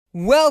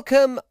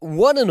Welcome,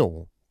 one and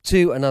all,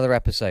 to another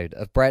episode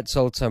of Brett's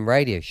Old Time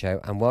Radio Show,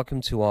 and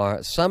welcome to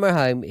our summer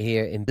home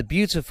here in the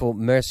beautiful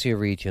Murcia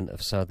region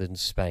of southern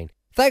Spain.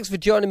 Thanks for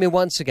joining me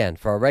once again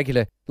for our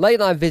regular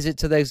late-night visit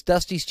to those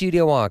dusty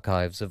studio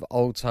archives of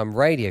old-time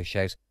radio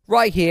shows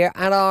right here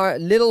at our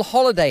little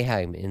holiday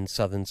home in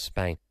southern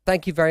Spain.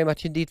 Thank you very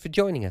much indeed for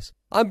joining us.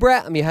 I'm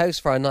Brett, I'm your host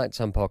for our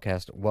Nighttime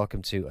podcast.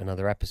 Welcome to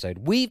another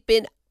episode. We've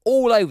been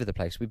all over the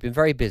place. We've been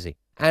very busy.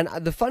 And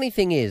the funny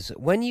thing is,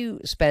 when you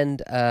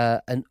spend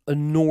an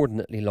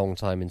inordinately long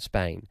time in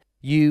Spain,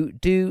 you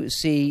do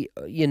see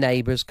your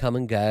neighbours come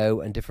and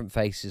go and different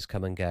faces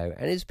come and go.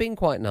 And it's been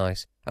quite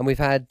nice. And we've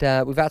had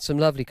some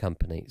lovely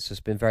company. So it's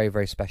been a very,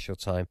 very special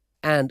time.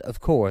 And, of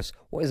course,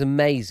 what is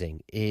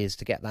amazing is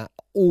to get that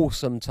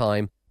awesome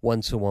time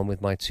one-to-one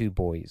with my two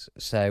boys.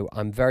 So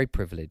I'm very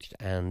privileged.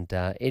 And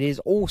it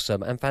is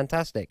awesome and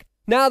fantastic.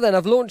 Now then,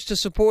 I've launched a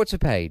supporter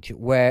page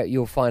where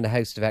you'll find a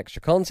host of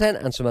extra content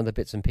and some other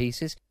bits and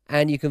pieces,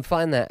 and you can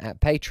find that at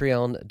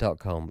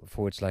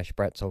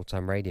patreon.com/Brett's Old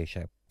Time Radio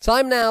Show.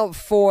 Time now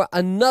for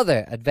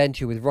another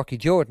adventure with Rocky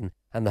Jordan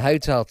and the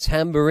Hotel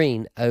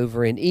Tambourine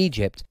over in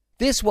Egypt.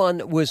 This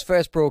one was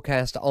first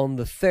broadcast on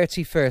the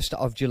 31st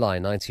of July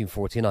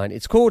 1949.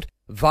 It's called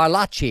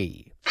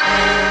Varlachi.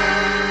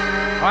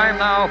 Time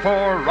now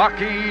for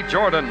Rocky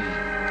Jordan.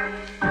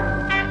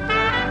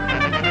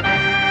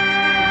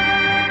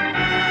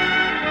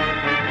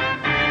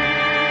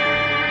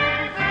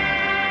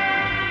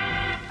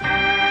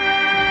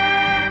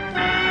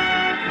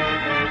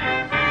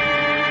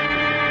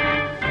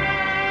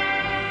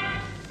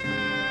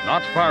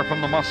 Not far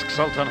from the Mosque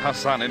Sultan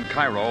Hassan in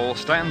Cairo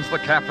stands the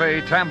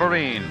Cafe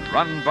Tambourine,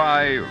 run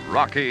by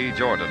Rocky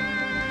Jordan.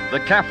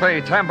 The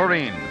Cafe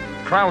Tambourine,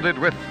 crowded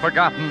with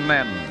forgotten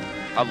men,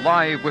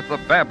 alive with the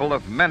babble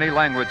of many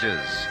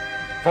languages.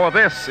 For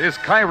this is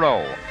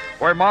Cairo,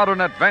 where modern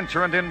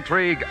adventure and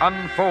intrigue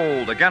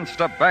unfold against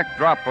a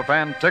backdrop of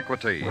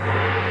antiquity.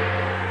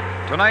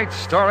 Tonight's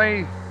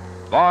story,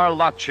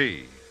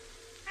 Varlachi.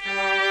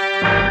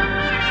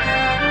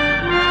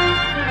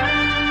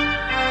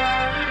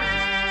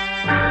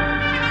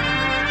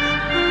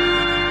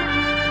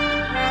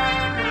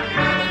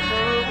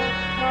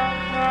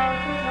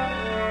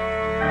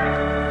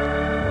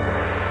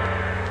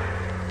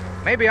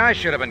 Maybe I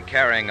should have been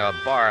carrying a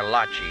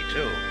Varlachi,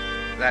 too.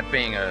 That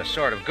being a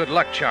sort of good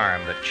luck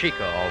charm that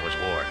Chica always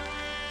wore.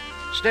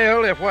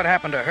 Still, if what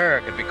happened to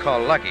her could be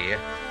called lucky,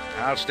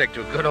 I'll stick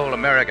to a good old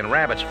American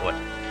rabbit's foot.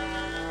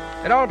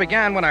 It all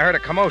began when I heard a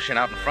commotion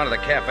out in front of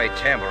the Cafe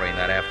Tambourine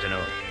that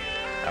afternoon.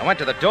 I went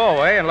to the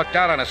doorway and looked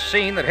out on a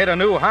scene that hit a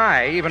new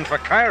high, even for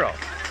Cairo.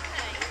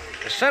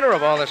 The center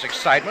of all this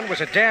excitement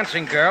was a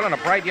dancing girl in a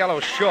bright yellow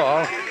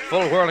shawl,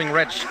 full whirling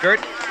red skirt,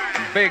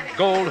 and big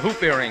gold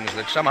hoop earrings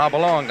that somehow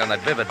belonged on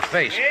that vivid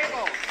face.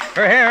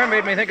 Her hair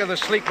made me think of the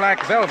sleek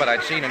black velvet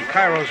I'd seen in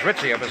Cairo's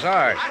Ritzia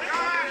bazaars.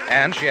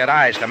 And she had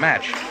eyes to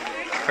match.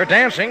 Her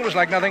dancing was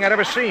like nothing I'd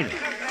ever seen.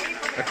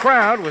 The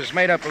crowd was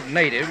made up of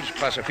natives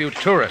plus a few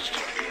tourists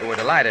who were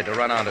delighted to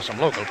run onto some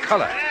local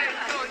color.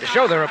 To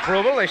show their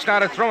approval, they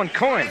started throwing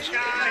coins.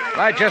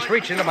 Well, I just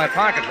reached into my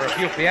pocket for a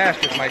few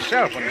piastres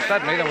myself when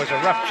suddenly there was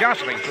a rough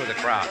jostling through the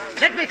crowd.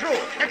 Let me through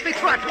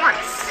at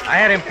once. I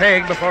had him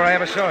pegged before I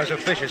ever saw his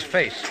officious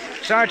face.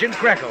 Sergeant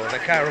Greco of the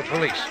Cairo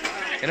police.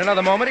 In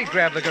another moment, he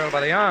grabbed the girl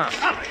by the arm.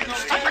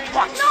 Stop at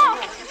once. No,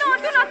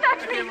 do not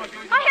touch me.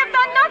 I have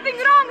done nothing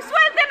wrong.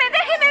 Suélteme,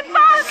 déjeme en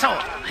paz. So,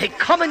 a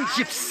common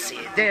gypsy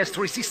dares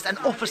to resist an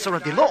officer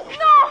of the law.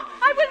 No,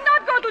 I will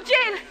not go to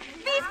jail.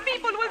 These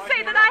people will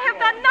say that I have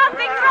done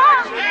nothing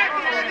wrong.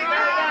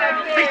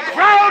 The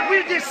crowd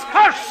will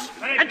disperse,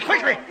 and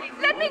quickly.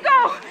 Let me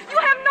go. You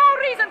have no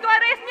reason to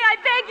arrest me. I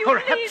beg you,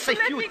 Perhaps please.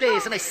 a few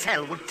days in a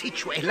cell will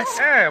teach you a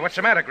lesson. Hey, what's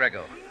the matter,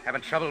 Greco?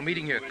 Having trouble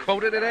meeting your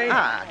quota today?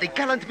 The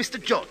gallant Mr.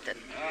 Jordan.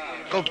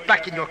 Go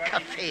back in your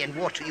cafe and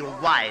water your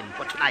wine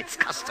for tonight's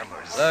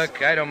customers.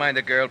 Look, I don't mind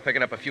the girl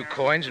picking up a few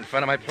coins in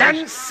front of my place.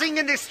 Dancing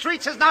in the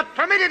streets is not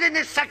permitted in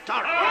this sector.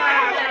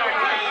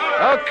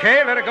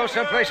 Okay, let her go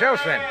someplace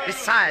else then.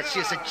 Besides, she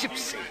is a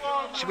gypsy.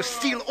 She will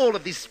steal all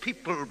of these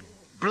people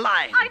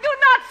blind. I do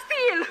not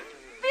steal.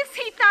 This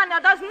gitana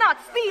does not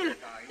steal.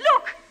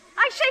 Look,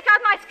 I shake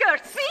out my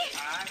skirt. See?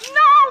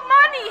 No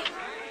money.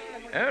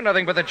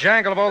 Nothing but the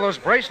jangle of all those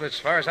bracelets,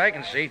 as far as I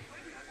can see.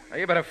 Now,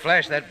 you better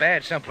flash that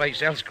badge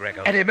someplace else,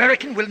 Greco. An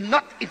American will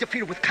not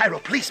interfere with Cairo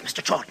police,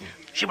 Mr. Jordan.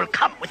 She will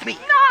come with me.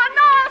 No,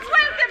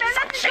 suélteme. Let me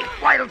Such go. a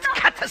wild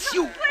cat as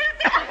you.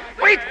 Suélteme.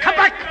 Wait, come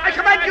back. I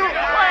command you.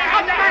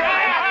 Come back.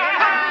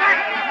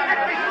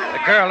 The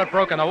girl had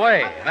broken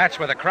away. That's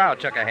where the crowd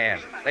took a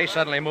hand. They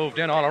suddenly moved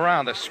in all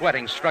around the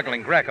sweating,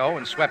 struggling Greco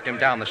and swept him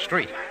down the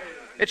street.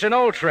 It's an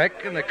old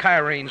trick, and the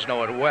Cairenes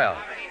know it well.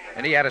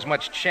 And he had as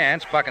much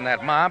chance bucking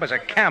that mob as a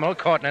camel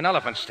caught in an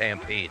elephant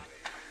stampede.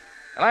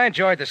 Well, I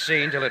enjoyed the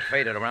scene till it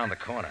faded around the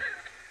corner.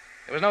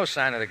 There was no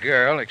sign of the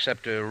girl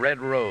except a red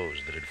rose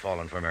that had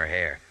fallen from her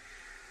hair.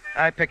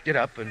 I picked it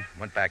up and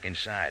went back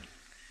inside.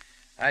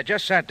 I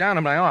just sat down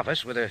in my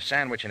office with a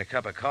sandwich and a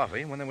cup of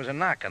coffee when there was a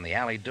knock on the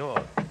alley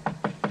door.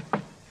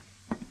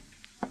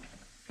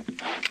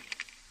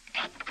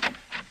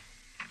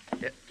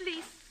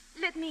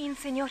 Let me in,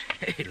 senor.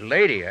 Hey,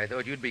 lady, I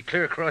thought you'd be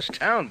clear across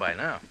town by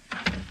now.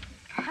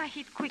 I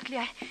hid quickly.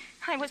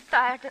 I was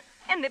tired.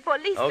 And the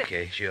police...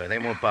 Okay, sure. They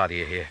won't bother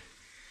you here.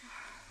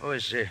 Oh,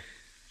 is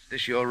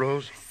this your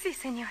rose? Si,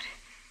 senor.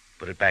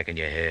 Put it back in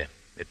your hair.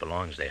 It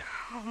belongs there.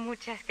 Oh,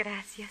 muchas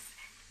gracias.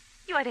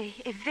 You are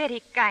a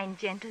very kind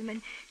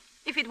gentleman.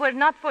 If it were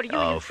not for you...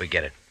 Oh,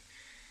 forget it.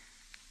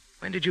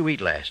 When did you eat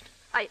last?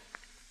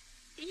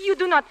 You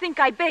do not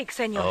think I beg,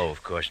 senor? Oh,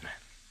 of course not.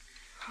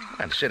 Come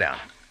on, sit down.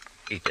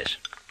 Eat this.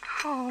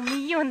 Oh,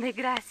 millón de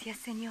gracias,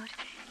 senor.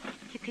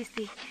 It is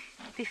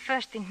the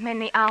first in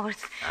many hours.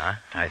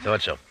 I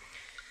thought so.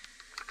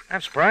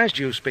 I'm surprised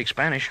you speak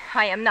Spanish.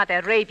 I am not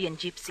Arabian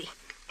gypsy.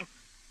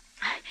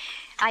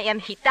 I am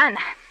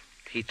Gitana.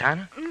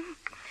 Gitana?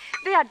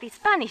 They are the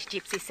Spanish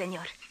gypsies,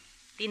 senor.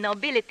 The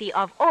nobility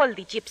of all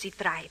the gypsy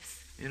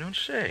tribes. You don't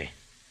say.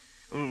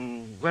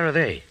 Where are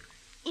they?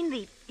 In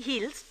the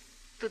hills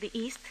to the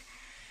east.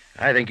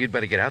 I think you'd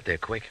better get out there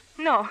quick.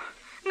 No,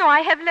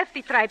 I have left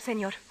the tribe,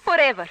 senor.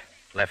 Forever.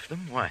 Left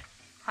them? Why?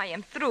 I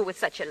am through with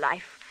such a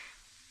life.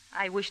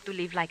 I wish to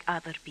live like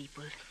other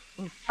people.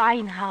 In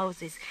fine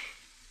houses.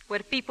 Where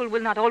people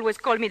will not always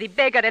call me the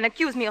beggar and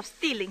accuse me of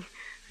stealing.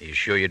 Are you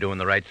sure you're doing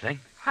the right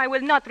thing? I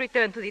will not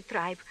return to the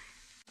tribe.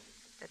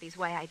 That is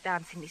why I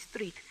dance in the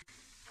street.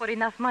 For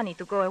enough money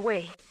to go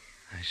away.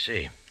 I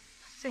see.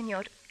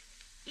 Senor,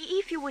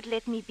 if you would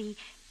let me be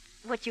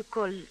what you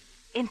call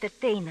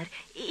entertainer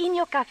in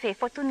your cafe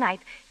for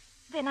tonight,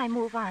 then I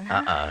move on,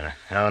 huh?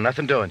 No,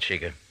 nothing doing,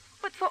 Chica.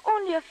 But for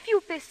only a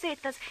few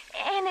pesetas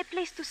and a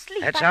place to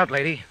sleep... That's out,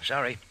 lady.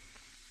 Sorry.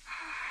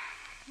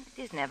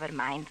 It is never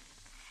mind.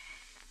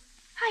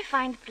 I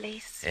find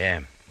place.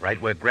 Yeah, right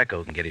where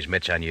Greco can get his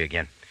mitts on you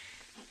again.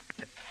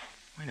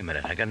 Wait a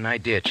minute. I got an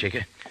idea,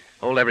 Chica.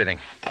 Hold everything.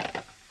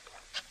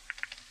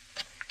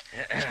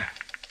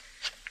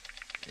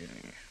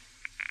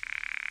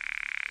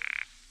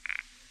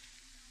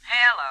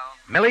 Hello.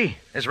 Millie,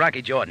 this is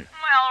Rocky Jordan.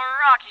 Well,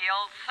 Rocky,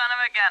 old son of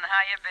a gun,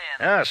 how you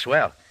been? Oh,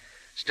 swell.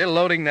 Still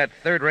loading that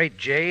third-rate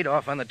jade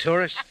off on the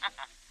tourists?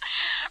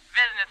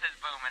 Business is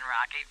booming,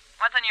 Rocky.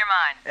 What's on your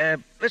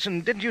mind?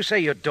 Listen, didn't you say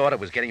your daughter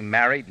was getting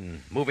married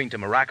and moving to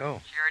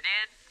Morocco? Sure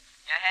did.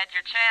 You had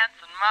your chance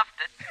and muffed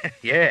it.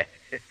 Yeah.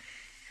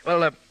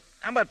 Well,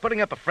 how about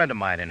putting up a friend of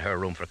mine in her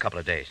room for a couple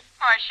of days?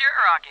 Why, sure,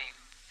 Rocky.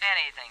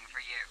 Anything for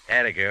you.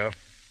 Atta girl.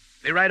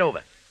 Be right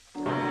over.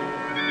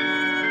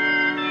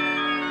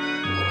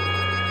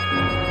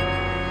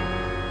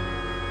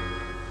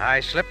 I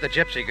slipped the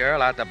gypsy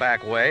girl out the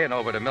back way and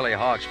over to Millie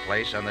Hogg's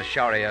place on the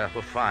Sharia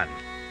Hufan.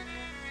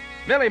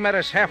 Millie met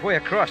us halfway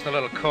across the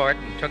little court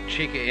and took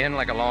Chica in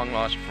like a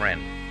long-lost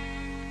friend.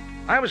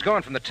 I was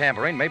going from the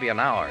tambourine maybe an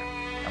hour,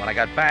 and when I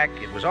got back,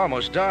 it was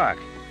almost dark,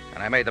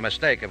 and I made the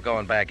mistake of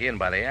going back in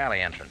by the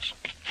alley entrance.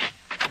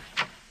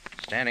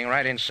 Standing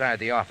right inside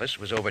the office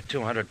was over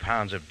 200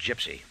 pounds of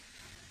gypsy.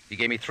 He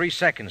gave me 3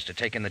 seconds to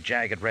take in the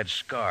jagged red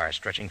scar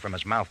stretching from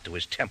his mouth to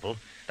his temple,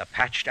 the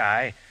patched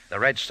eye, the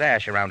red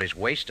sash around his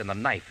waist, and the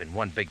knife in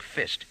one big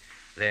fist.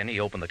 Then he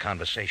opened the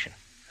conversation.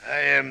 I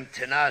am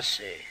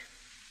Tanasi.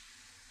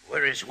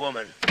 Where is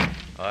woman?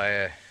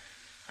 I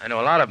know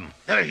a lot of them.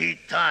 The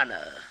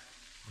Gitana.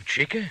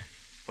 Chica?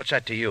 What's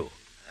that to you?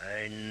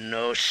 I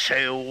know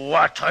say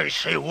what, I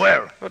say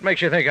where. What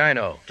makes you think I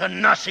know?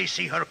 Tanasi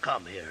see her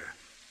come here.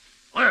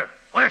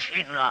 Where's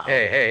she now?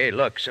 Hey,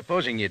 look,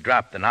 supposing you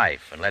drop the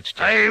knife and let's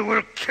just... I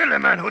will kill a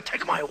man who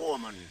take my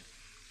woman.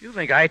 You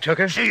think I took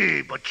her?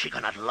 See, but she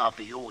cannot love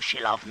you. She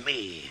love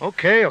me.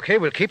 Okay,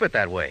 we'll keep it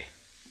that way.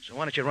 So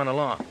why don't you run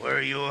along?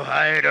 Where you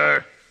hide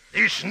her?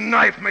 This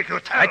knife make you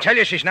tell. I tell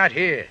you she's not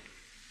here.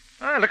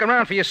 Look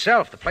around for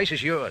yourself. The place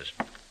is yours.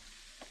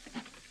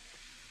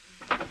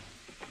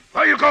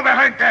 Why you go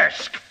behind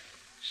desk?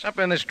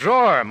 Something in this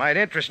drawer might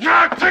interest you.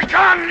 Not the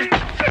gun!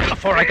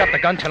 Before I got the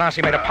gun,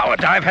 Tanasi made a power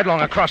dive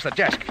headlong across the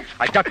desk.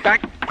 I ducked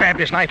back, grabbed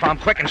his knife arm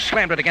quick, and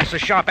slammed it against the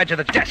sharp edge of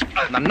the desk.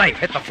 And the knife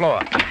hit the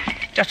floor.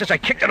 Just as I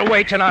kicked it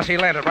away, Tanasi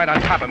landed right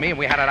on top of me, and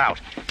we had it out.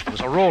 It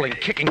was a rolling,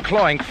 kicking,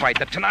 clawing fight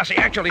that Tanasi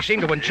actually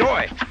seemed to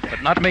enjoy,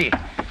 but not me.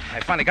 I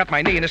finally got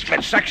my knee in his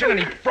midsection, and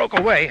he broke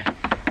away.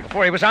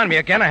 Before he was on me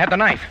again, I had the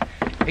knife.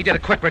 He did a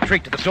quick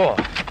retreat to the door.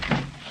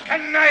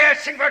 Canalla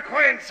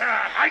sinvergüenza.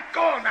 I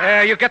go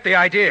now. You get the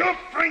idea. You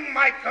bring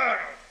my girl.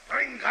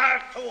 Bring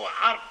her to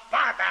our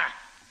father.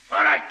 For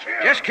I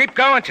kill. Just keep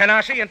going,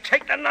 Tanasi, and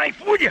take the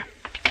knife, would you?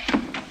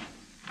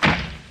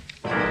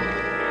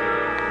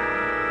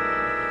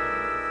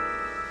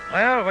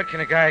 Well, what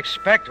can a guy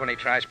expect when he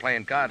tries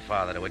playing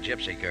godfather to a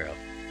gypsy girl?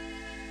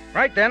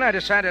 Right then, I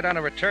decided on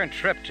a return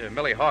trip to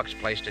Millie Hawk's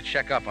place to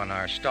check up on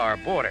our star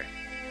boarder.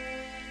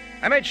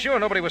 I made sure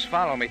nobody was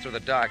following me through the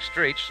dark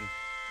streets, and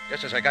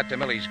just as I got to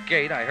Millie's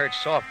gate, I heard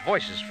soft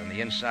voices from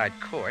the inside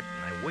court,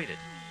 and I waited.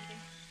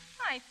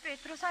 Hi,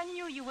 Petros. I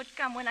knew you would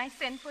come when I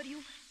sent for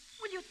you.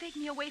 Will you take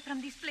me away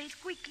from this place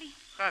quickly?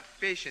 Have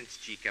patience,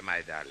 Chica,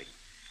 my darling.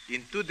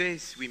 In 2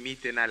 days, we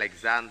meet in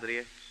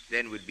Alexandria,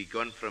 then we'll be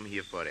gone from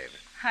here forever.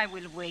 I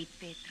will wait,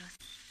 Petros.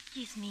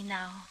 Kiss me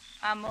now,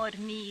 amor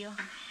mío.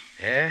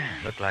 Yeah,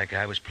 looked like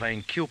I was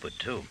playing Cupid,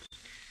 too.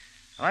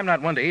 I'm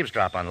not one to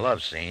eavesdrop on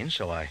love scenes,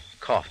 so I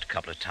coughed a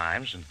couple of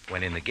times and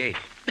went in the gate.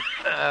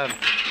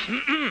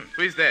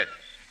 Who is that?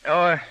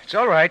 Oh, it's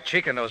all right.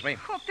 Chica knows me.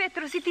 Oh,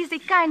 Petrus, it is the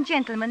kind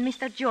gentleman,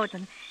 Mr.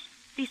 Jordan.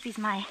 This is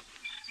my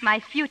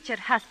future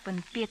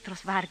husband,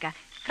 Petrus Varga,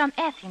 from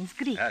Athens,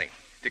 Greece. Howdy.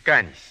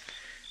 Tekanis.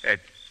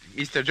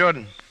 Mr.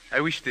 Jordan,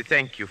 I wish to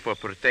thank you for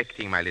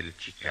protecting my little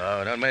chica.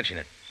 Oh, don't mention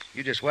it.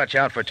 You just watch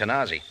out for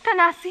Tanasi.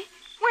 Tanasi,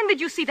 when did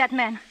you see that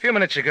man? A few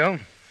minutes ago.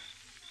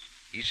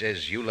 He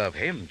says you love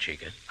him,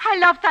 Chica. I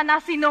love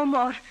Tanasi no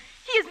more.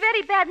 He is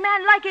very bad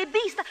man, like a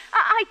beast.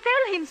 I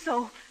tell him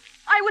so.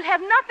 I will have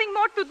nothing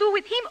more to do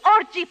with him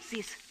or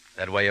gypsies.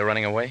 That why you're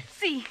running away?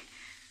 See,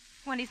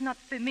 one is not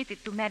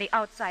permitted to marry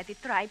outside the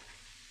tribe.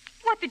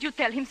 What did you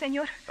tell him,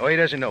 senor? Oh, he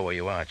doesn't know where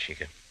you are,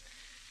 Chica.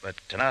 But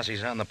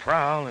Tanasi's on the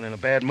prowl and in a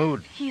bad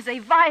mood. He's a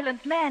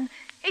violent man,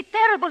 a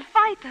terrible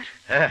fighter.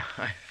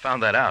 I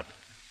found that out.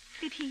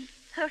 Did he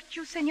hurt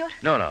you, senor?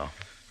 No.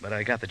 But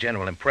I got the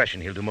general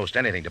impression he'll do most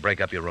anything to break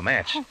up your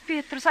romance. Oh,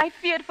 Petrus, I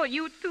fear for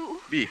you,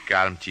 too. Be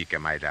calm, Chica,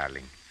 my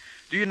darling.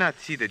 Do you not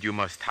see that you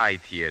must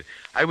hide here?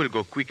 I will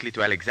go quickly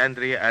to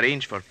Alexandria,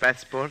 arrange for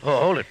passport. Oh,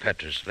 hold it,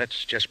 Petrus.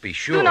 Let's just be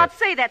sure. Do not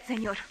say that,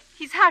 senor.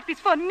 His heart is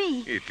for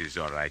me. It is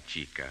all right,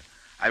 Chica.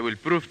 I will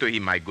prove to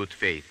him my good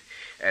faith.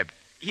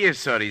 Here,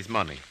 sir, is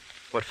money.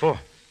 What for?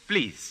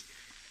 Please,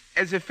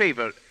 as a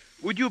favor,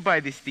 would you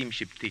buy the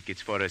steamship tickets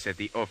for us at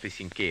the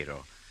office in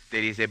Cairo?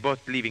 There is a boat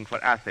leaving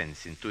for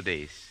Athens in 2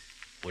 days.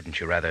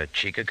 Wouldn't you rather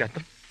Chica got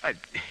them?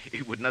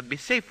 It would not be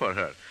safe for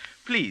her.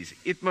 Please,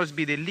 it must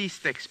be the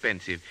least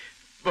expensive.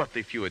 But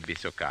if you would be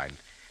so kind.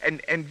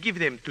 And give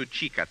them to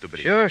Chica to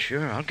bring.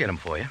 Sure. I'll get them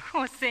for you.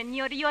 Oh,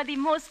 senor, you are the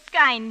most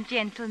kind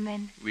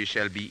gentleman. We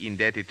shall be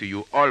indebted to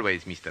you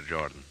always, Mr.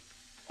 Jordan.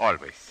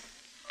 Always.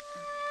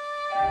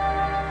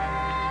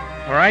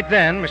 All right,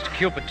 then, Mr.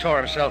 Cupid tore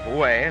himself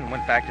away and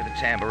went back to the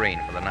tambourine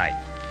for the night.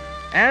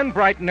 And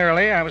bright and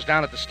early, I was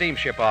down at the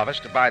steamship office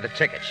to buy the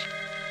tickets.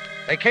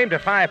 They came to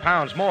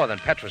 £5 more than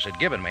Petrus had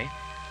given me.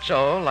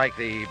 So, like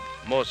the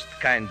most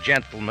kind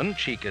gentleman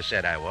Chica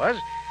said I was,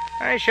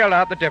 I shelled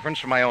out the difference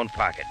from my own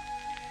pocket.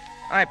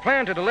 I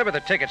planned to deliver the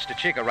tickets to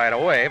Chica right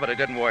away, but it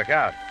didn't work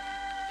out.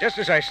 Just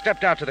as I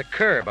stepped out to the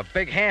curb, a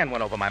big hand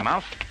went over my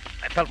mouth.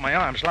 I felt my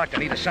arms locked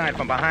on either side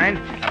from behind.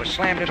 I was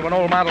slammed into an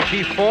old Model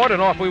T Ford,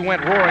 and off we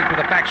went roaring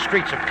through the back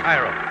streets of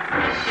Cairo.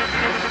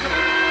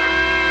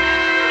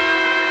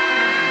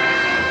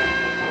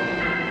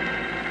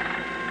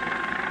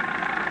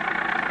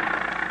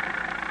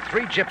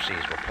 3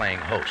 gypsies were playing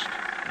host,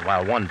 and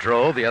while one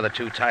drove, the other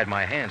 2 tied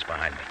my hands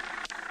behind me.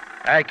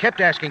 I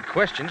kept asking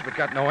questions, but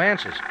got no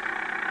answers.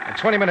 And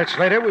 20 minutes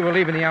later, we were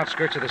leaving the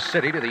outskirts of the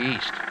city to the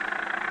east.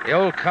 The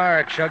old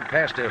car chugged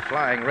past a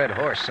flying red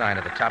horse sign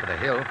at the top of the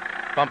hill,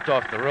 bumped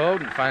off the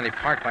road, and finally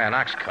parked by an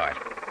ox cart.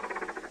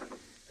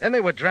 Then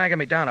they were dragging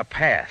me down a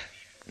path,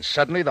 and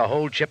suddenly the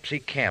whole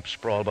gypsy camp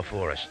sprawled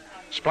before us.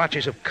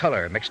 Splotches of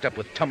color mixed up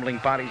with tumbling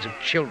bodies of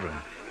children,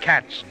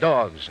 cats,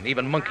 dogs, and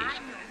even monkeys.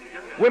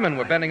 Women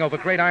were bending over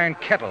great iron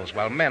kettles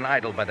while men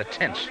idled by the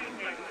tents.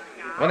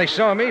 When they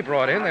saw me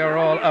brought in, they were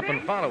all up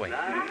and following.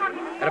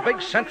 At a big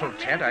central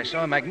tent, I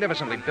saw a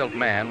magnificently built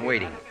man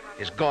waiting.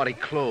 His gaudy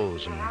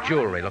clothes and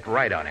jewelry looked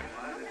right on him.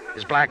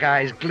 His black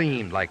eyes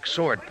gleamed like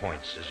sword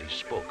points as he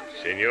spoke.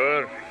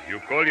 Senor, you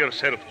call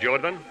yourself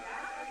Jordan?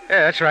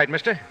 Yeah, that's right,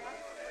 mister.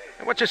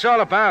 What's this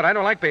all about? I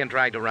don't like being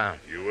dragged around.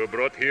 You were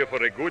brought here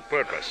for a good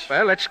purpose.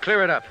 Well, let's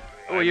clear it up.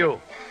 Who are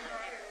you?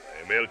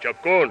 I'm El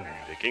Chacon,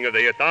 the king of the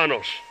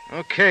Gitanos.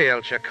 Okay,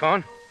 El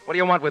Chacon. What do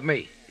you want with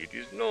me? It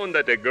is known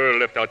that a girl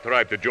left our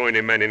tribe to join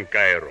a man in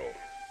Cairo.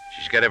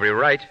 She's got every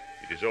right.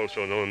 It is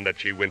also known that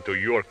she went to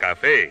your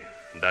cafe,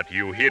 that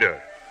you hid her.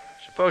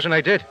 Supposing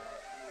I did.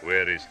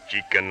 Where is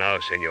Chica now,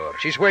 senor?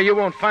 She's where you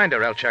won't find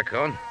her, El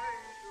Chacon.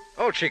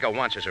 All Chica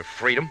wants is her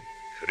freedom.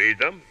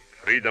 Freedom?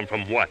 Freedom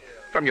from what?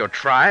 From your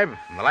tribe,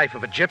 from the life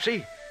of a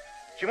gypsy.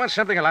 She wants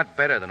something a lot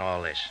better than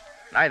all this.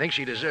 I think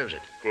she deserves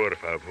it. Por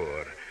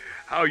favor.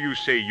 How you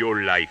say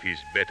your life is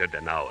better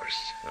than ours?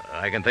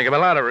 I can think of a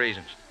lot of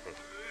reasons.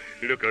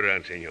 Look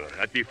around, senor,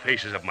 at the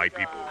faces of my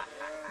people.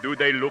 Do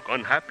they look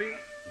unhappy?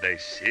 They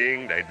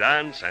sing, they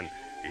dance, and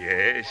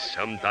yes,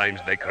 sometimes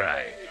they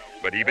cry.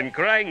 But even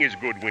crying is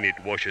good when it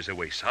washes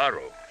away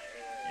sorrow.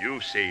 You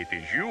say it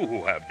is you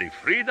who have the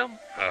freedom?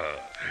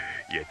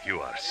 Yet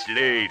you are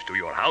slaves to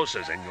your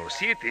houses and your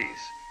cities.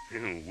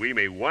 We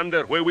may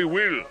wander where we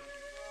will.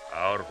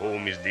 Our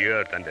home is the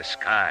earth and the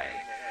sky.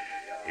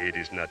 It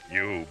is not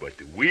you,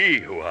 but we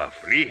who are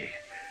free.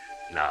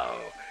 Now,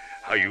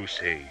 how you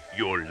say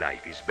your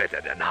life is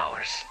better than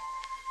ours?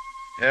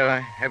 Well, I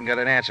haven't got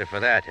an answer for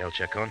that, El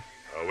Chacon.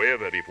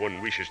 However, if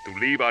one wishes to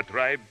leave our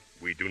tribe,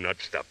 we do not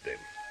stop them.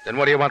 Then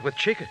what do you want with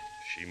Chica?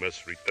 She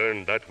must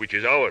return that which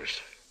is ours.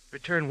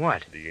 Return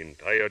what? The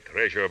entire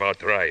treasure of our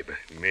tribe.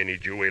 Many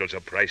jewels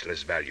of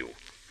priceless value.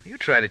 Are you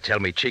trying to tell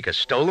me Chica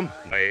stole them?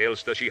 Why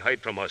else does she hide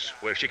from us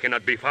where she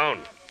cannot be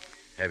found?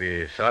 Have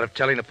you thought of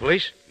telling the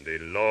police? The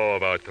law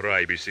of our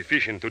tribe is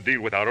sufficient to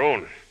deal with our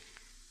own.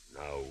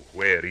 Now,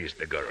 where is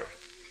the girl?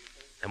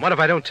 And what if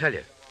I don't tell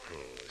you?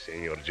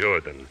 Senor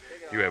Jordan,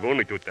 you have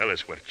only to tell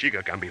us where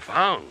Chica can be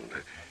found.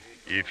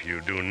 If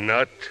you do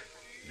not,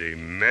 the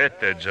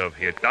methods of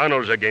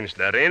Gitanos against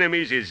their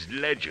enemies is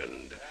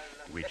legend,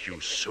 which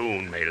you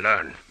soon may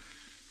learn.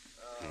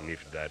 And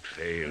if that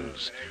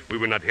fails, we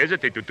will not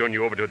hesitate to turn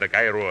you over to the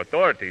Cairo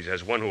authorities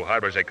as one who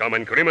harbors a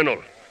common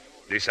criminal.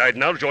 Decide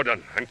now,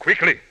 Jordan, and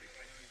quickly.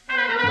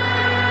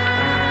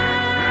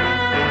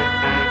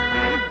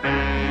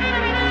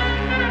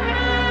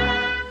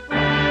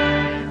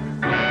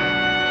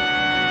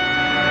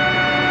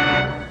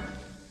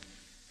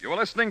 You're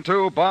listening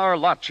to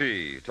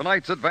Varlachi,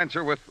 tonight's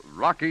adventure with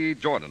Rocky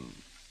Jordan.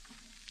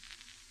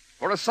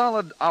 For a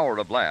solid hour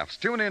of laughs,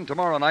 tune in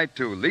tomorrow night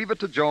to Leave It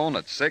to Joan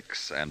at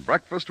 6 and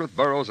Breakfast with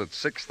Burroughs at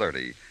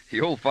 6:30.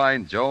 You'll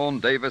find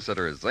Joan Davis at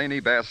her zany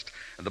best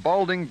and the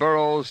balding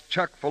Burroughs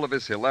chock full of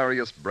his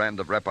hilarious brand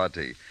of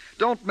repartee.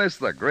 Don't miss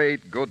the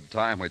great good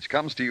time which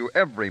comes to you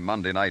every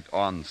Monday night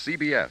on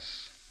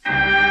CBS.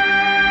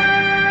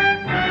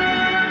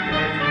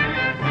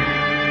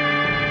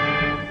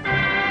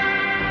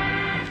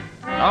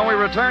 Now we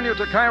return you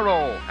to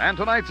Cairo and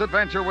tonight's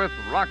adventure with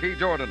Rocky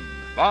Jordan,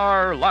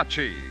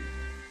 Varlachi.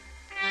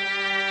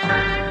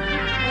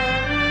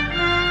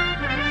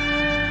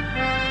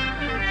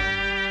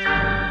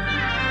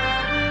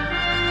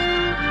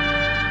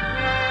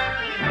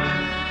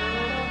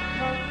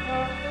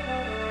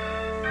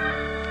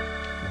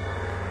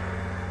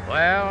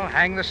 Well,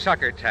 hang the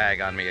sucker tag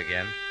on me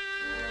again.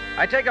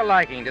 I take a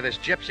liking to this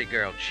gypsy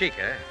girl,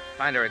 Chica.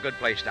 Find her a good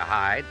place to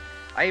hide.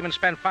 I even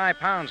spent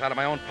 £5 out of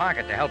my own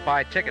pocket to help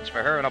buy tickets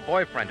for her and a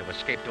boyfriend who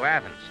escaped to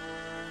Athens.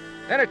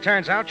 Then it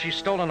turns out she's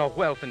stolen her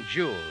wealth and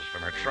jewels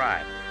from her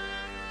tribe.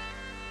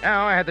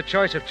 Now I had the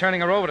choice of turning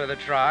her over to the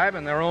tribe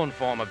in their own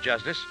form of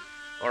justice,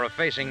 or of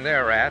facing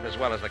their wrath as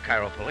well as the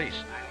Cairo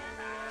police.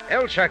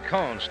 El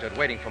Chacon stood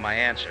waiting for my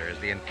answer as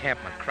the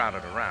encampment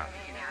crowded around.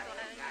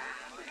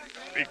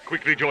 Speak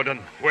quickly, Jordan.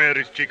 Where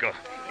is Chica?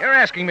 You're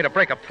asking me to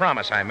break a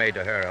promise I made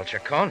to her, El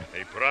Chacon.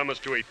 A promise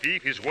to a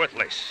thief is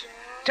worthless.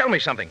 Tell me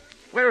something.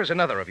 Where is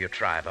another of your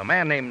tribe, a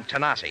man named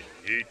Tanasi?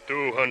 He,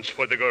 too, hunts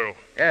for the girl.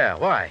 Yeah,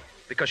 why?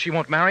 Because she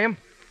won't marry him?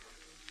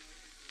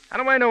 How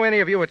do I know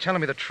any of you are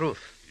telling me the truth?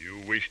 You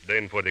wish,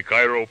 then, for the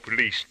Cairo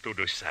police to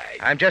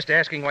decide. I'm just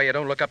asking why you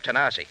don't look up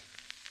Tanasi.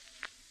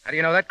 How do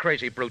you know that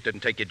crazy brute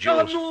didn't take your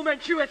jewels? A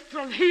moment, you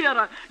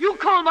extranjera. You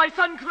call my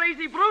son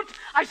crazy brute?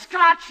 I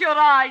scratch your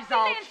eyes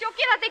out. Silencio,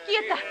 quédate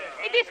quieta.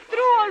 It is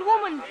true, old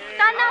woman.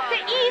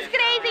 Tanase is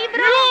crazy,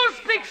 bro. You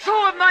speak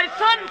so of my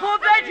son, for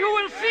that you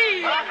will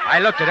see. I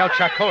looked at El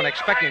Chacon,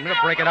 expecting him to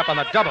break it up on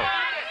the double.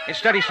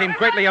 Instead, he seemed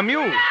greatly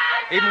amused,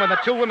 even when the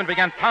two women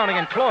began pounding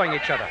and clawing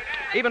each other,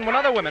 even when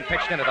other women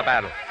pitched into the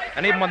battle,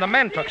 and even when the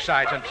men took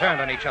sides and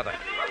turned on each other.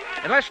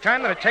 In less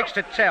time than it takes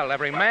to tell,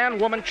 every man,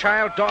 woman,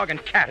 child, dog,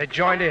 and cat had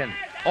joined in,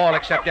 all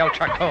except El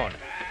Chacon.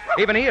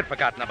 Even he had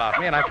forgotten about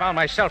me, and I found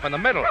myself in the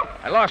middle.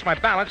 I lost my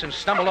balance and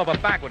stumbled over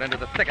backward into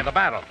the thick of the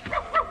battle.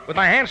 With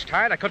my hands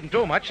tied, I couldn't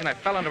do much, and I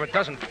fell under a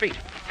dozen feet.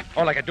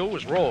 All I could do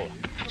was roll.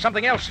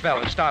 Something else fell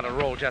and started to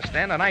roll just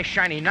then, a nice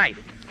shiny knife.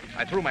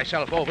 I threw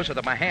myself over so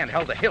that my hand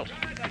held the hilt.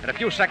 In a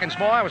few seconds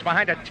more, I was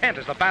behind a tent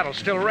as the battle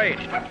still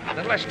raged.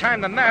 In less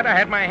time than that, I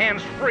had my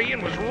hands free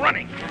and was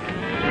running.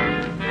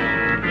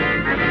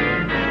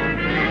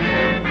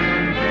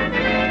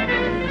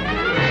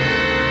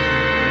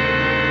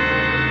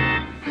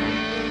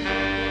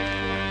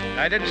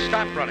 I didn't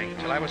stop running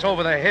till I was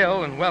over the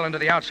hill and well into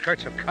the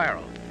outskirts of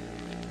Cairo.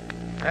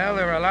 Well,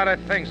 there were a lot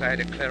of things I had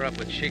to clear up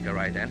with Chica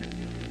right then.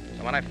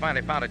 So when I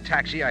finally found a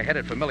taxi, I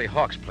headed for Millie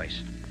Hawk's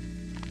place.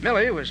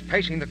 Millie was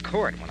pacing the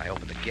court when I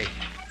opened the gate.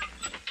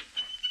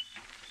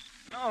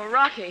 Oh,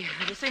 Rocky,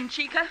 have you seen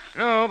Chica?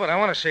 No, but I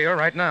want to see her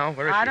right now.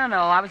 Where is she? I don't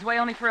know. I was away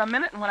only for a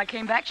minute, and when I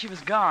came back, she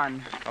was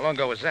gone. How long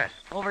ago was that?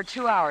 Over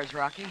 2 hours,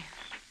 Rocky.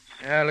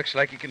 Yeah, looks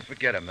like you can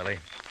forget her, Millie.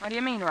 What do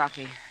you mean,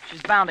 Rocky?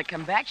 She's bound to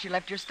come back. She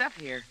left your stuff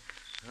here.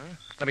 Huh?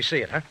 Let me see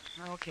it, huh?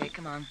 Okay,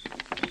 come on.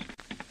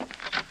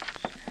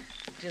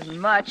 It isn't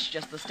much,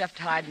 just the stuff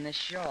tied in this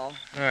shawl.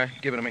 All right,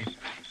 give it to me.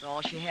 It's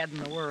all she had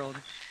in the world.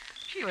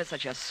 She was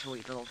such a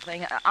sweet little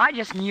thing. I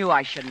just knew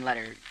I shouldn't let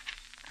her.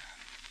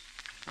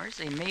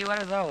 Mercy me,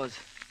 what are those?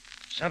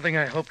 Something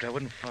I hoped I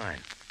wouldn't find.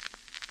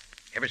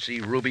 Ever see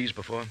rubies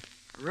before?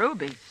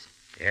 Rubies?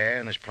 Yeah,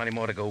 and there's plenty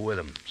more to go with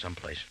them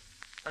someplace.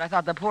 But I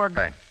thought the poor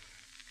girl... Right.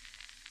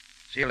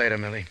 See you later,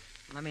 Millie.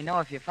 Let me know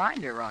if you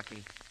find her,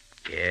 Rocky.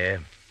 Yeah.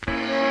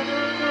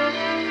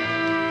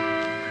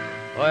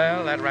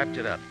 Well, that wrapped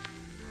it up.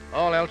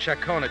 All El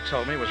Chacon had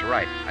told me was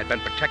right. I'd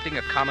been protecting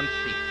a common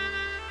thief.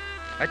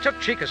 I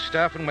took Chica's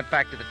stuff and went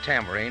back to the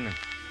tambourine.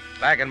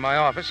 Back in my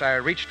office, I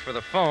reached for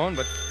the phone,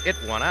 but it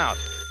went out.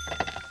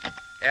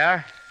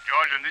 Yeah?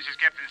 Jordan, this is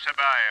Captain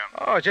Sabaya.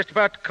 Oh, I was just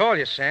about to call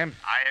you, Sam.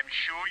 I am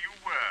sure you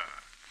were.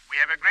 We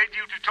have a great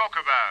deal to talk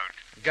about.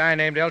 A guy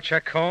named El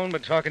Chacon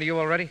been talking to you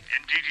already?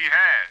 Indeed he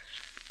has.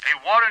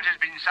 A warrant has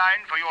been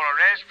signed for your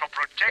arrest for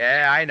protection.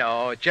 Yeah, I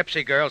know. A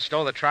gypsy girl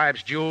stole the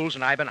tribe's jewels,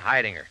 and I've been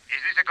hiding her.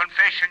 Is this a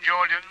confession,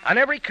 Jordan? On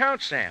every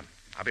count, Sam.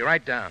 I'll be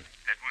right down.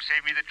 That will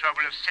save me the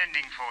trouble of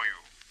sending for you.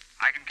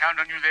 I can count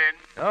on you then?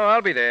 Oh,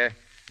 I'll be there.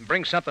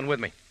 Bring something with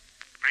me.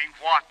 Bring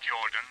what,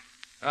 Jordan?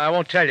 I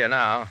won't tell you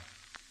now.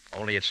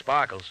 Only it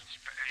sparkles.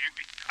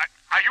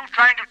 Are you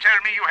trying to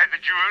tell me you had the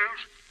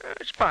jewels?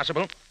 It's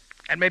possible.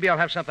 And maybe I'll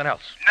have something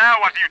else. Now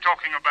what are you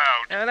talking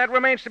about? That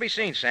remains to be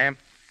seen, Sam.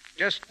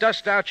 Just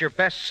dust out your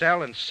best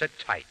cell and sit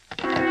tight.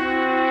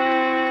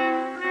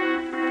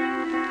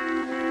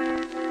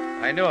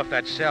 I knew if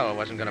that cell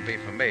wasn't going to be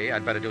for me,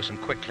 I'd better do some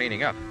quick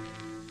cleaning up.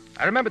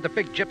 I remembered the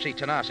big gypsy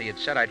Tanasi had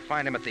said I'd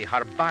find him at the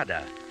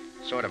Harbada,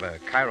 sort of a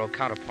Cairo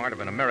counterpart of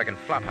an American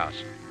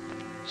flophouse.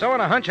 So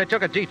on a hunch, I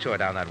took a detour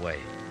down that way.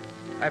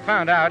 I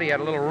found out he had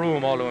a little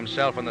room all to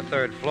himself on the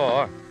 3rd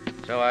floor,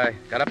 so I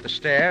got up the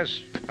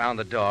stairs, found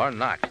the door, and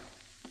knocked.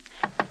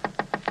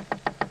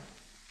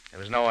 There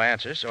was no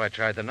answer, so I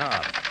tried the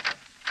knob.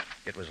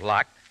 It was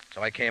locked,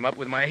 so I came up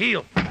with my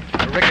heel.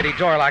 The rickety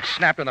door lock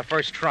snapped on the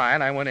first try,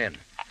 and I went in.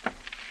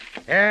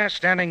 Yeah,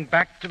 standing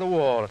back to the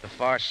wall at the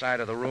far side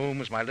of the room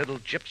was my little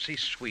gypsy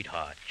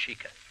sweetheart,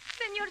 Chica.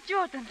 Senor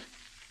Jordan.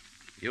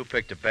 You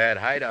picked a bad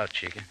hideout,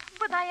 Chica.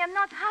 But I am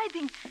not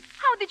hiding.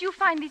 How did you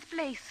find this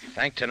place?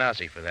 Thank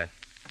Tanasi for that.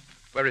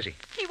 Where is he?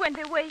 He went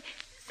away.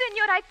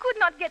 Senor, I could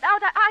not get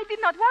out. I did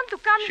not want to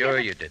come here. Sure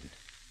you didn't.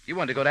 You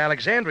wanted to go to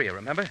Alexandria,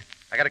 remember?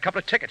 I got a couple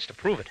of tickets to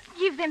prove it.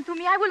 Give them to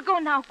me. I will go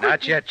now. Quickly.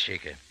 Not yet,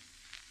 Chica.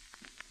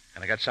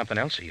 And I got something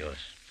else of yours.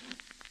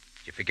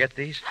 Did you forget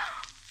these?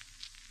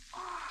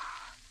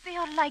 They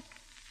are like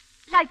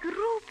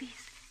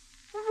rubies.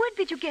 Where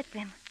did you get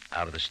them?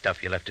 Out of the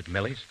stuff you left at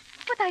Millie's.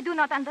 But I do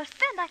not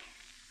understand.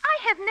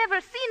 I have never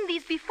seen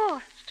these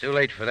before. It's too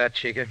late for that,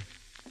 Chica.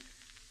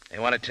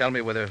 You want to tell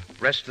me where the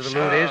rest of the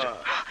loot is?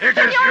 It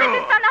is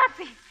you!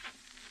 Tanasi.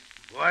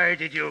 Why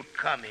did you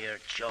come here,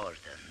 Jordan?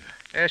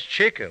 Ask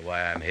Chica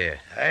why I'm here.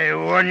 I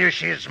warn you,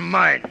 she's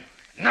mine.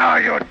 Now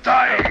you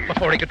die!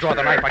 Before he could draw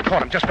the knife, I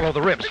caught him just below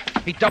the ribs.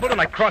 He doubled, and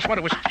I crossed one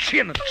to his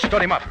chin and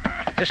stood him up.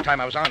 This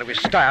time I was onto his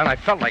style, and I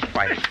felt like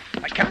fighting.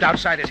 I kept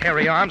outside his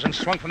hairy arms and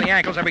swung from the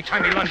ankles every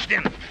time he lunged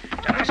in.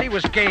 Tanasi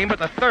was game, but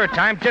the 3rd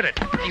time did it.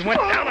 He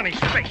went down on his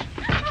face. Senor,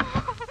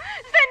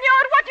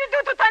 what you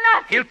do to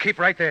Tanasi? He'll keep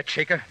right there,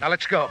 Chica. Now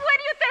let's go. Where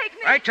do you take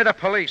me? Right to the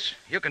police.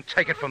 You can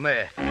take it from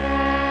there.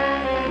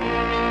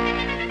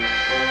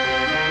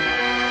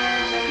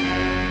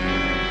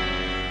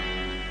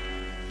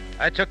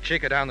 I took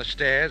Chica down the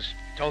stairs,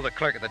 told the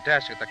clerk at the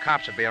desk that the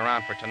cops would be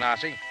around for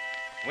Tanasi.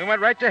 We went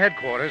right to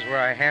headquarters, where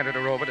I handed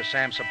her over to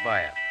Sam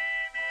Sabaya.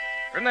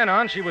 From then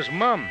on, she was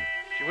mum.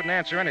 She wouldn't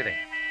answer anything.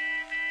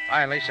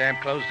 Finally, Sam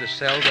closed the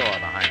cell door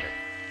behind her.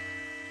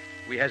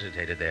 We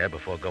hesitated there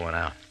before going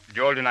out.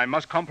 Jordan, I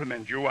must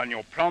compliment you on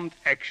your prompt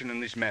action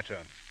in this matter.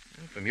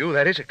 From you,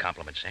 that is a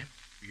compliment, Sam.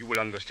 You will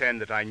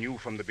understand that I knew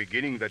from the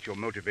beginning that your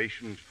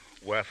motivations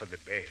were for the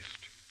best.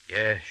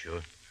 Yeah,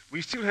 sure.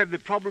 We still have the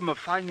problem of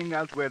finding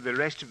out where the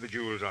rest of the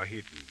jewels are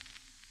hidden.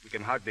 We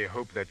can hardly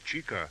hope that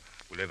Chica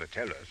will ever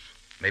tell us.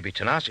 Maybe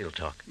Tanasi will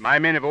talk. My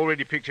men have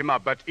already picked him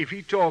up, but if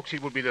he talks,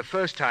 it will be the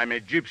first time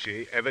a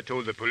gypsy ever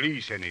told the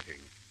police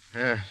anything.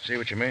 Yeah, see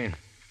what you mean.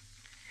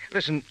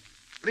 Listen,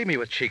 leave me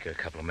with Chica a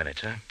couple of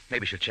minutes, huh?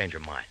 Maybe she'll change her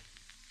mind.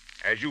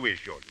 As you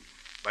wish, Jordan.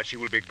 But she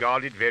will be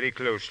guarded very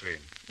closely.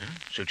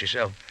 Suit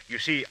yourself. You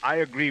see, I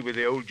agree with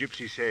the old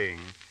gypsy saying,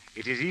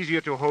 it is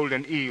easier to hold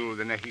an eel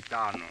than a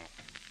gitano.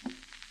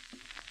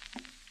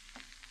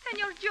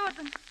 Senor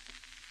Jordan.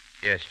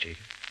 Yes, Chica.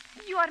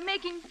 You are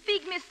making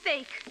big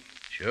mistake.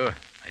 Sure.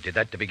 I did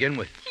that to begin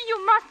with.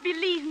 You must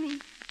believe me.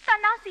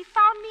 Tanasi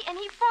found me and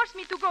he forced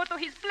me to go to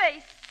his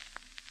place.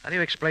 How do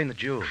you explain the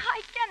jewels?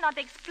 I cannot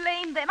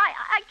explain them.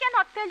 I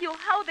cannot tell you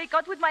how they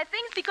got with my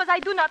things because I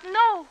do not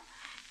know.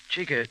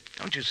 Chica,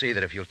 don't you see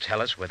that if you'll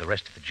tell us where the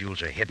rest of the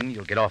jewels are hidden,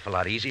 you'll get off a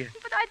lot easier?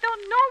 But I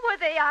don't know where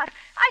they are.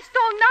 I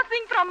stole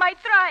nothing from my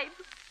tribe.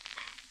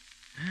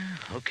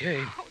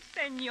 Okay. Oh,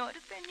 senor,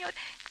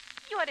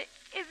 you are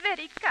a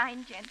very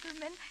kind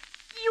gentleman.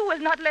 You will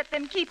not let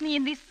them keep me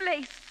in this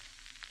place.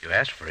 You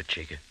asked for it,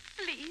 Chica.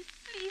 Please.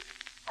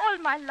 All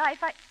my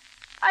life,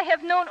 I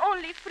have known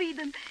only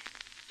freedom.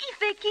 If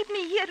they keep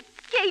me here,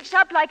 caged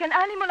up like an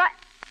animal,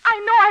 I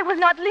know I will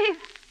not live.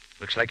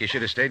 Looks like you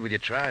should have stayed with your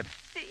tribe.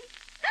 See?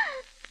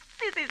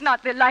 This is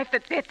not the life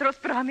that Petros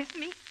promised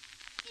me.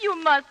 You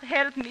must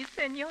help me,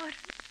 senor.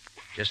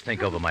 Just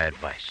think over my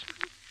advice.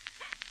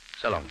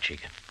 So long,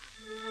 Chica.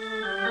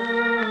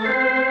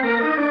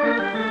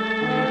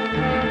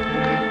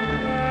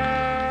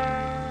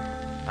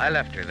 I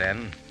left her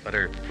then, but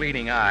her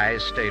pleading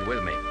eyes stayed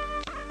with me.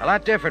 A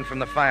lot different from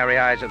the fiery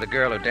eyes of the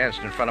girl who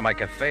danced in front of my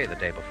cafe the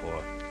day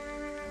before.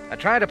 I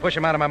tried to push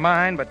them out of my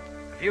mind, but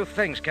a few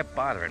things kept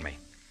bothering me.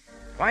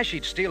 Why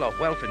she'd steal her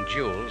wealth and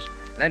jewels,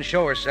 and then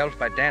show herself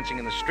by dancing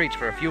in the streets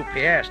for a few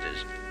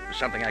piastres was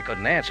something I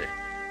couldn't answer.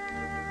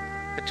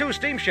 The 2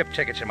 steamship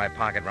tickets in my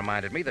pocket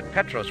reminded me that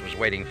Petros was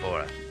waiting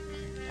for her.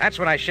 That's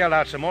when I shelled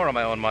out some more of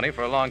my own money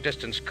for a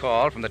long-distance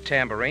call from the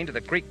Tambourine to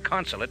the Greek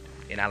consulate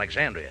in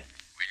Alexandria.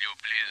 Will you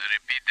please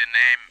repeat the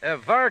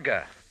name?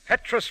 Varga.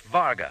 Petros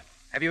Varga.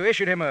 Have you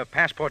issued him a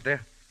passport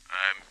there?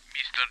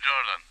 Mr.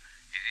 Jordan,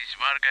 is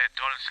Varga a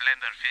tall,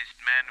 slender-faced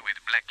man with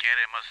black hair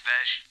and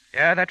mustache?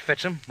 Yeah, that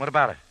fits him. What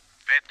about it?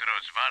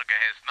 Petros Varga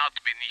has not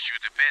been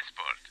issued a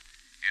passport.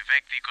 In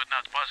fact, he could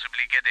not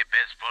possibly get a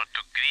passport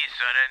to Greece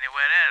or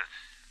anywhere else.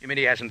 You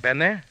mean he hasn't been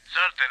there?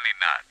 Certainly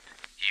not.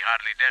 He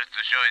hardly dares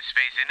to show his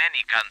face in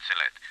any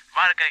consulate.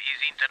 Varga is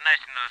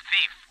international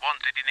thief,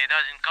 wanted in a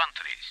dozen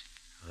countries.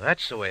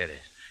 That's the way it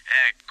is.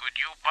 Could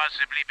you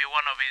possibly be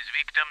one of his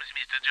victims,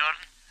 Mr.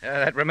 Jordan?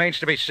 That remains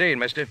to be seen,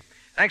 mister.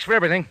 Thanks for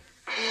everything.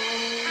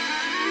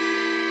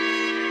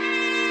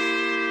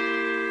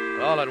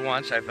 All at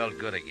once, I felt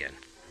good again.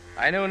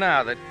 I knew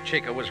now that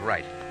Chica was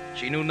right.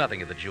 She knew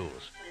nothing of the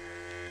jewels.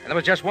 And there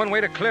was just one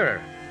way to clear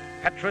her.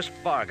 Petrus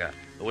Varga,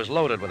 who was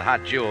loaded with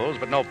hot jewels,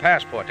 but no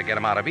passport to get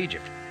him out of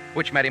Egypt,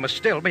 which meant he must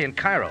still be in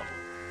Cairo.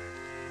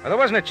 Well, there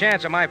wasn't a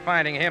chance of my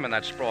finding him in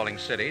that sprawling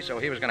city, so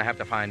he was going to have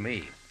to find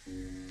me.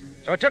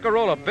 So I took a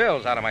roll of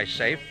bills out of my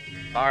safe,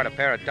 borrowed a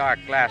pair of dark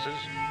glasses,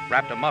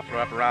 wrapped a muffler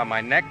up around my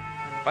neck,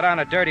 put on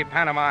a dirty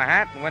Panama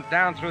hat, and went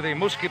down through the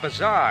Muski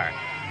Bazaar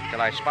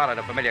till I spotted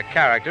a familiar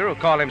character who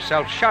called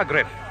himself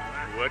Shagrif.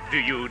 What do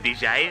you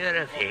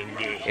desire,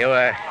 Effendi?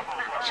 You,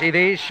 see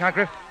these,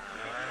 Shagrif?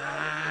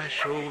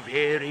 So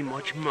very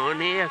much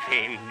money,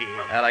 Effendi.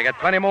 Well, I got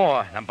plenty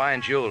more, and I'm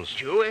buying jewels.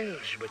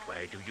 Jewels? But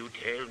why do you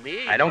tell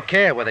me? I don't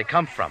care where they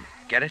come from.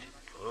 Get it?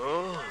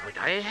 Oh, but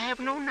I have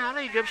no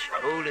knowledge of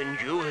stolen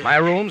jewels. My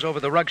room's over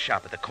the rug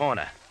shop at the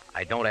corner.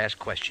 I don't ask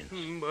questions.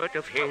 But,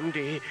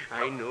 Effendi,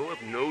 I know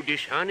of no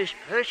dishonest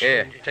person.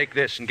 Here, take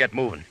this and get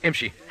moving.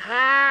 Imshi.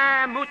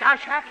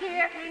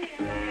 Mutashaki.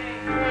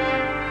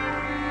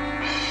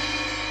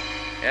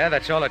 Yeah,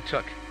 that's all it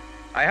took.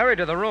 I hurried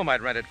to the room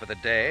I'd rented for the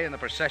day, and the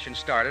procession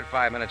started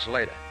 5 minutes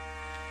later.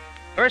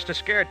 First, a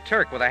scared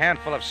Turk with a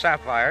handful of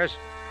sapphires.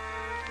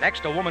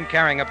 Next, a woman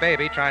carrying a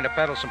baby trying to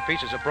peddle some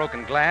pieces of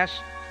broken glass.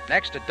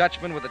 Next, a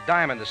Dutchman with a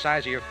diamond the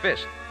size of your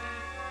fist.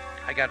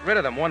 I got rid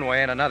of them one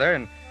way and another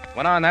and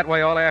went on that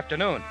way all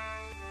afternoon.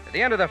 At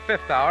the end of the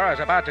 5th hour, I was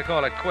about to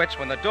call it quits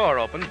when the door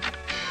opened, and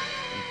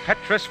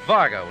Petrus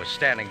Varga was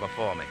standing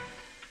before me.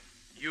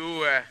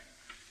 You,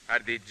 are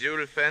the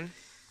jewel fence?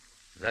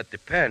 That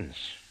depends.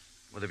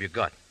 What have you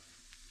got?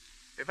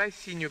 Have I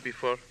seen you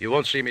before? You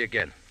won't see me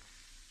again.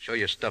 Show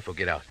your stuff or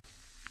get out.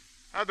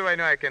 How do I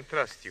know I can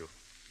trust you?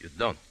 You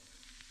don't.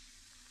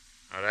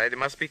 All right, it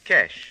must be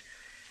cash.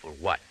 For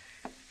what?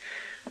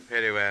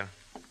 Very well.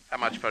 How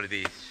much for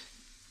these?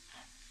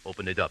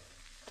 Open it up.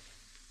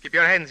 Keep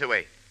your hands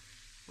away.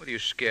 What are you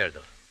scared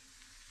of?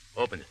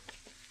 Open it.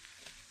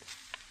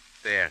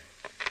 There.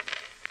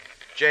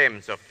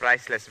 Gems of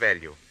priceless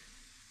value.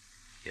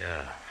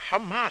 Yeah. How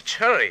much?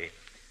 Hurry.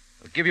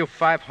 I'll give you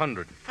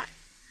 500.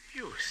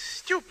 You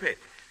stupid.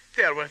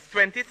 They're worth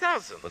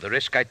 20,000. For the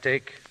risk I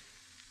take,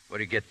 where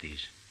do you get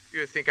these?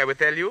 You think I would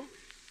tell you?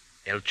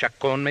 El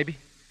Chacon, maybe?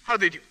 How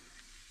did you...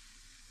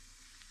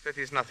 That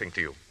is nothing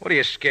to you. What are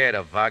you scared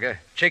of, Varga?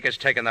 Chica's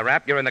taking the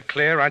rap. You're in the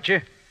clear, aren't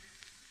you?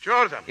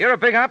 Jordan. You're a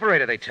big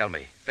operator, they tell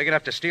me. Big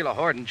enough to steal a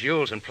hoard in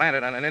jewels and plant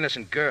it on an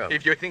innocent girl.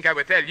 If you think I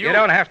would tell you... You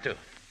don't have to.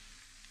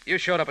 You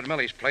showed up at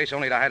Millie's place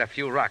only to hide a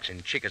few rocks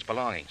in Chica's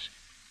belongings.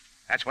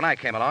 That's when I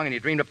came along and you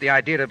dreamed up the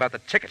idea about the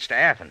tickets to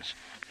Athens.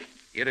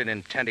 You didn't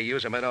intend to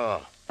use them at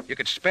all. You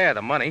could spare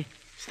the money.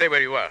 Stay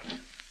where you are.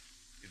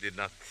 You did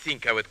not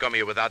think I would come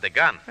here without a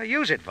gun. Now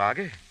use it,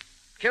 Varga.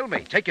 Kill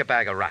me. Take your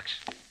bag of rocks.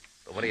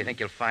 But what do you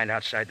think you'll find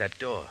outside that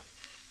door?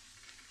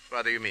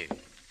 What do you mean?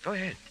 Go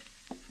ahead.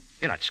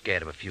 You're not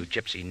scared of a few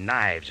gypsy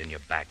knives in your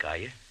back, are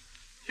you?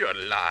 You're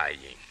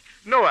lying.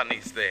 No one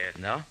is there.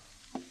 No?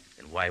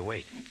 Then why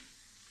wait?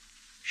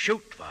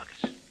 Shoot,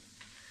 Vargas.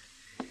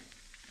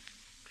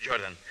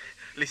 Jordan,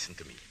 listen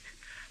to me.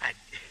 I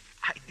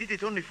did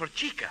it only for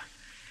Chica.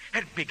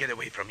 Help me get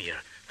away from here.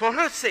 For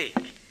her sake.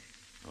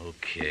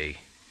 Okay.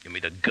 Give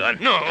me the gun.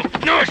 No,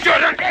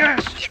 Jordan!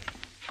 Yes.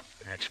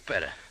 That's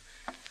better.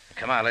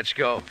 Come on, let's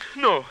go.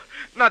 No,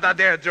 not out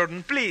there,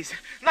 Jordan, please.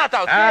 Not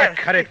out there.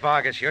 Cut it,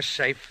 Vargas. You're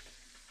safe.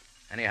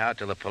 Anyhow,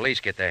 till the police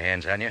get their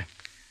hands on you.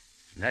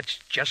 And that's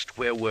just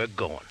where we're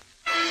going.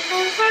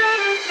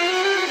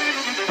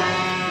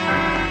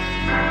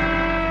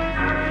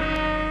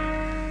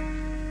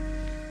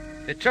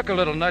 It took a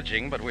little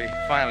nudging, but we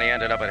finally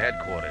ended up at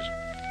headquarters.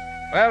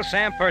 Well,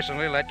 Sam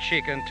personally let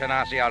Chica and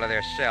Tanasi out of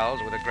their cells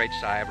with a great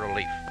sigh of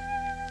relief.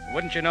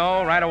 Wouldn't you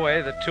know, right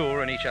away, the two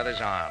were in each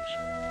other's arms.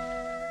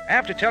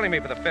 After telling me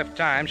for the 5th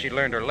time she'd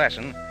learned her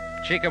lesson,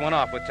 Chica went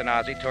off with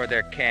Tanasi toward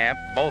their camp,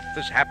 both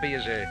as happy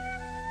as a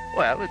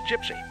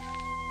gypsy.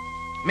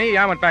 Me,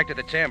 I went back to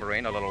the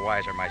tambourine, a little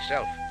wiser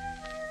myself.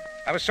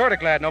 I was sort of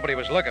glad nobody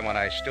was looking when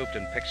I stooped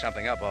and picked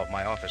something up off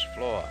my office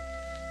floor.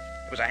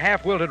 It was a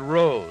half-wilted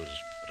rose,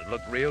 but it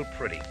looked real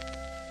pretty,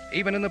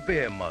 even in the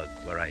beer mug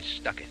where I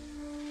stuck it.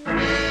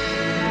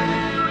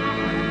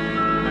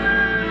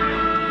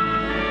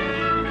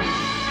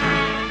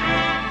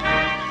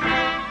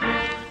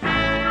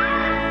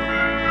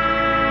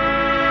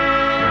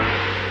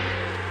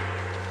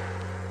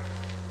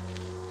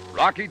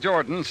 Rocky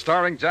Jordan,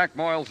 starring Jack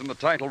Moyles in the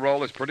title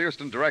role, is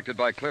produced and directed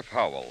by Cliff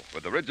Howell,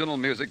 with original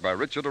music by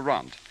Richard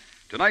Arant.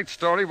 Tonight's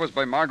story was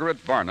by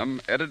Margaret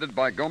Barnum, edited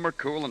by Gomer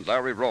Cool and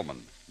Larry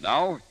Roman.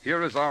 Now,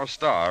 here is our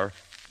star,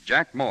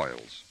 Jack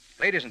Moyles.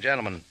 Ladies and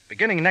gentlemen,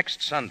 beginning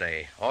next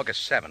Sunday,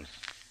 August 7th,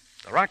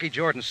 the Rocky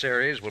Jordan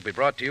series will be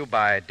brought to you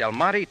by Del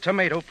Monte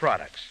Tomato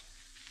Products,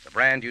 the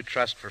brand you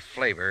trust for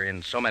flavor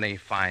in so many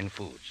fine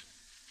foods.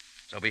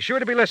 So be sure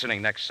to be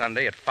listening next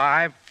Sunday at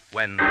 5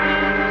 when...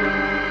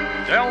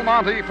 Del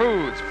Monte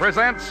Foods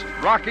presents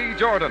Rocky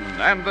Jordan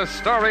and the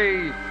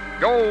story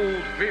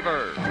Gold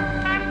Fever.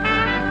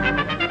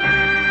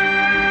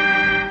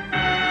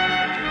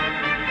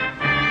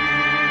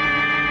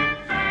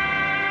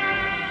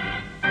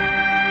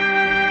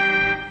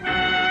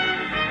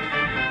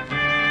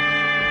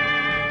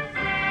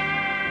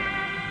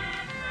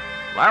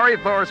 Larry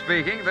Thor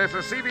speaking. This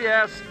is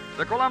CBS,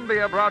 the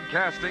Columbia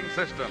Broadcasting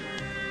System.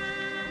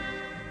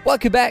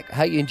 Welcome back.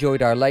 Hope you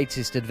enjoyed our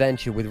latest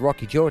adventure with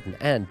Rocky Jordan.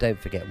 And don't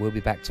forget, we'll be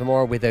back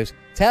tomorrow with those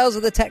Tales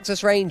of the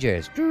Texas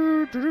Rangers.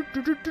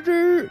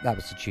 That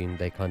was the tune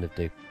they kind of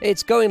do.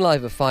 It's going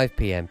live at 5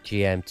 p.m.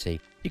 GMT.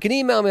 You can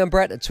email me on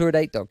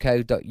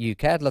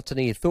brett@tourdate.co.uk. I'd love to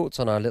know your thoughts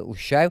on our little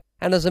show.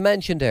 And as I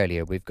mentioned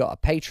earlier, we've got a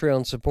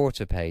Patreon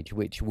supporter page,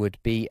 which would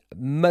be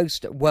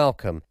most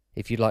welcome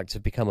if you'd like to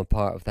become a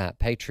part of that.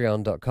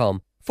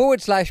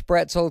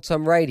 Patreon.com/Brett's Old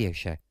Time Radio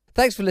Show.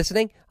 Thanks for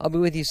listening. I'll be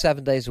with you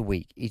 7 days a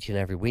week, each and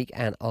every week,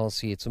 and I'll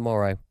see you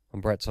tomorrow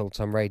on Brett's Old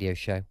Time Radio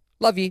Show.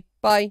 Love you.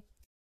 Bye.